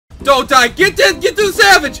Don't die. Get to the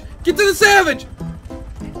savage. Get to the savage.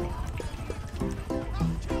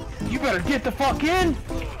 You better get the fuck in.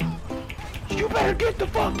 You better get the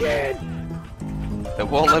fuck in. It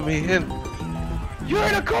won't let me in. You're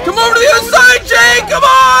in a car. Come over to the other side, Jake. Come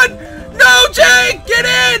on. No, Jake. Get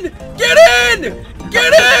in. Get in.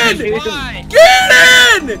 Get in. Get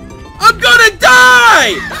in. I'm gonna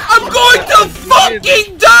die. I'm going to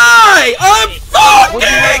fucking die. I'm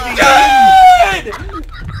fucking dead.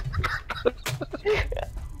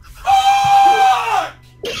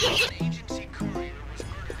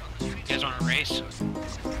 You guys want to race?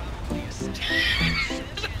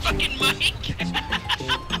 The fucking mic!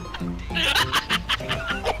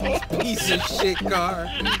 Piece of shit car.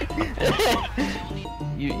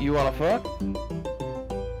 You wanna fuck?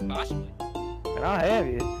 Possibly. And I'll have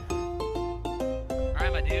you.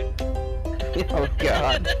 Alright, my dude. Oh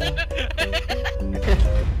god.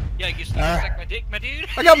 Yeah, you suck my dick, my dude?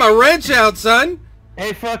 I got my wrench out, son.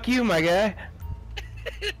 Hey, fuck you, my guy.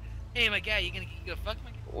 Hey, my guy, you gonna go fuck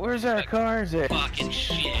my guy? Where's our cars at? Fucking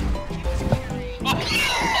shit. Oh.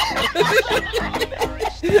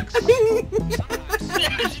 It's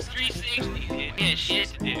 360, dude. Yeah, shit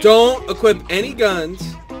to do. Don't equip any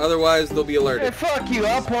guns, otherwise they'll be Hey, alerted. fuck you.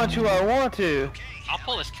 I'll punch who I want to. I'll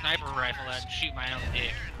pull a sniper rifle out and shoot my own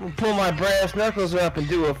dick. I'll pull my brass knuckles up and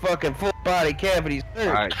do a fucking full body cavity search.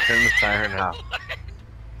 Alright, turn the siren off.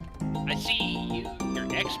 I see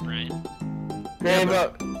you're X-Brand. Hey,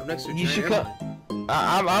 but look, I'm next to you should Jay, come.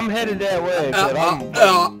 I'm headed that way, but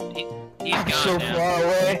He's I'm gone so now. far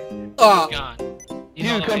away. He's gone. He's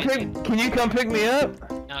all Dude, the way, can you come pick me up?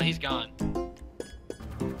 No, he's gone.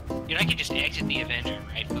 Dude, I could just exit the Avenger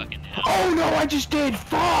right fucking now. Oh no, I just did.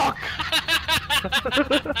 Fuck.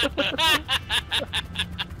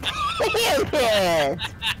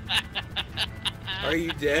 Are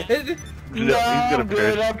you dead? No, he's gonna I'm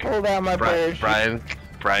good. I parachute. pulled out my parachute.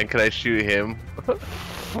 Brian, can I shoot him?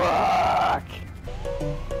 Fuck.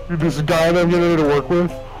 This guy that I'm getting ready to work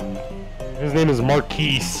with, his name is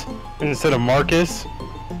Marquise instead of Marcus.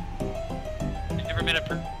 I've never met a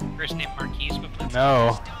person named Marquise before.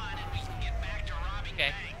 No.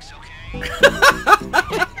 Okay.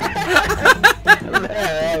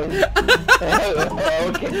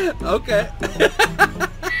 Okay.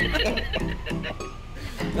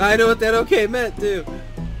 I know what that okay meant too.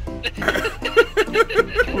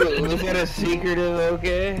 Was that a secretive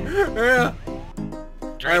okay? Yeah.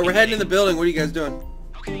 Alright, we're heading in the building. What are you guys doing?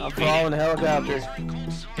 I'm following the helicopter.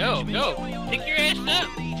 Go. Pick your ass up.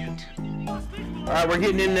 Alright, we're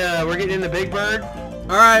getting in the Big Bird.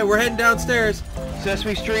 Alright, we're heading downstairs.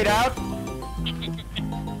 Sesame Street out.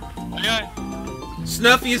 Yeah.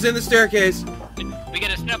 Snuffy is in the staircase. We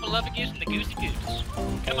got a Snuffleupagus and the Goosey Goose.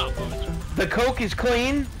 Come on, boys. The Coke is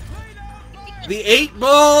clean. The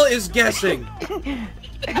 8-ball is guessing.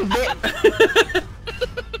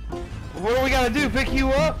 What do we gotta do? Pick you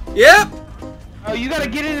up? Yep. Oh, you gotta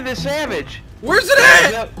get into the Savage. Where's it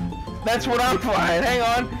at? Yep. That's what I'm flying. Hang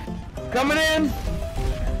on. Coming in.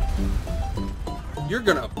 You're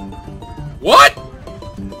gonna... What?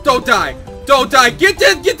 Don't die. Don't die. Get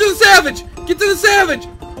to the Savage. Get to the Savage.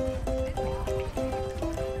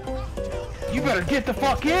 You better get the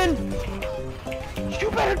fuck in. You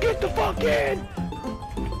better get the fuck in.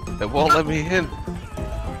 It won't let me in.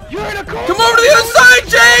 You're in a car. Come over to the other side,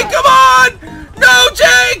 Jake. Come on. No,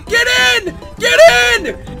 Jake. Get in. Get in.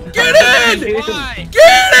 Get in. Why?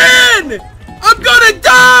 Get in. I'm gonna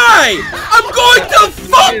die. I'm going to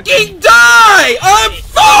fucking die. I'm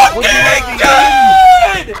fucking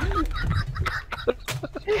dead.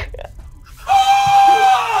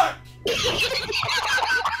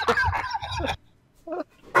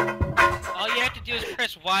 All you have to do is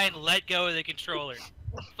press Y and let go of the controller.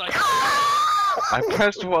 Fuck. I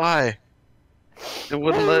pressed Y. It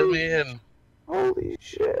wouldn't let me in. Holy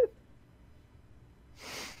shit.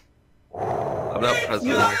 I'm not pressing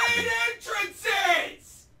It's not anything. in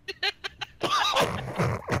entrances.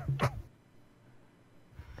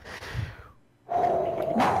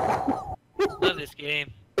 Love this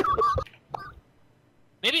game.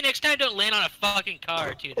 Maybe next time don't land on a fucking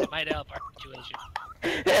car, too. That might help our situation.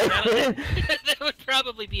 That would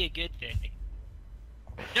probably be a good thing.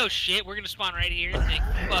 No shit, we're gonna spawn right here. Thank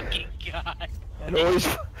fucking God. It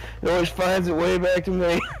always finds its way back to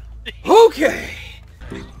me. Okay.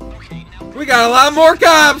 We got a lot more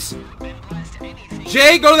cops.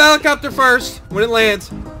 Jay, go to the helicopter first when it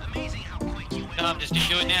lands. No, I'm just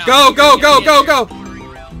doing it now. Go, go, go, go, go.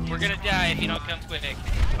 We're gonna die if you don't come quick.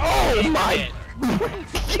 Oh my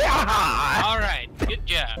God! Alright, good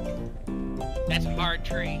job. That's a hard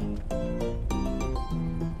tree.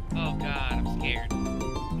 Oh God, I'm scared.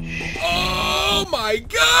 Oh my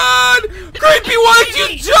god! Creepy, why'd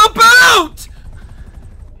you jump out?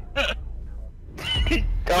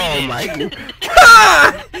 Oh my god.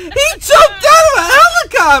 Ah! He jumped out of a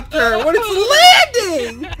helicopter when it's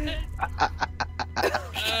landing!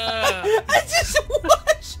 I just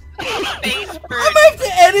watched. Face I'm gonna have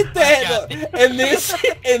to edit that.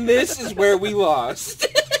 And this is where we lost.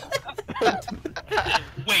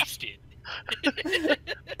 Wasted. He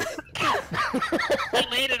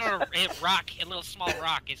landed on a rock, a little small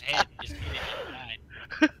rock, his head, and just hit it and died.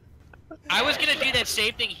 I was gonna do that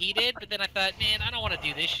same thing he did, but then I thought, man, I don't want to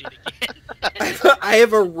do this shit again. I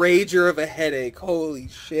have a rager of a headache. Holy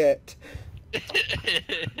shit.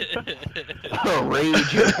 Oh,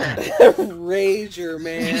 rager. Rager,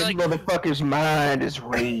 man. This motherfucker's mind is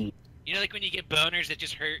rage. You know, like when you get boners that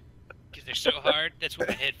just hurt because they're so hard? That's what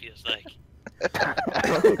my head feels like.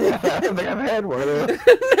 I don't think I've had one of those.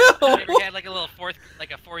 No. You ever had like a little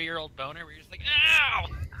 4-year-old boner where you're just like, ow!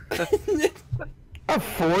 A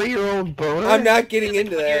 4-year-old boner? I'm not getting Like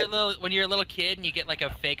into when that. when you're a little kid and you get like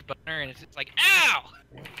a fake boner and it's just like, ow!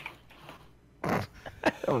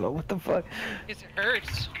 I don't know what the fuck. Because it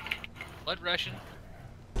hurts. Blood rushing.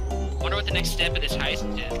 Wonder what the next step of this heist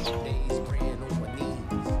is.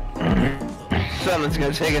 Something's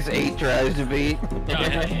gonna take us 8 tries to beat. Oh,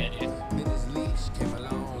 hell yeah, dude.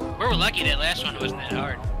 We're lucky that last one wasn't that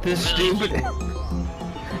hard. The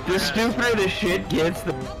stupider the shit gets,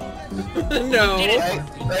 the No.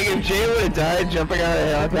 like if Jay would have died jumping out of a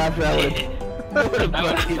helicopter, I would have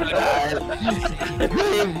fucking died.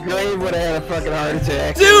 Graham would have had a fucking heart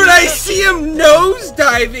attack. Dude, I see him nose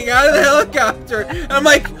diving out of the helicopter. I'm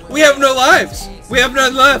like, we have no lives. We have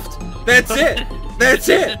none left. That's it. That's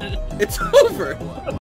it. It's over.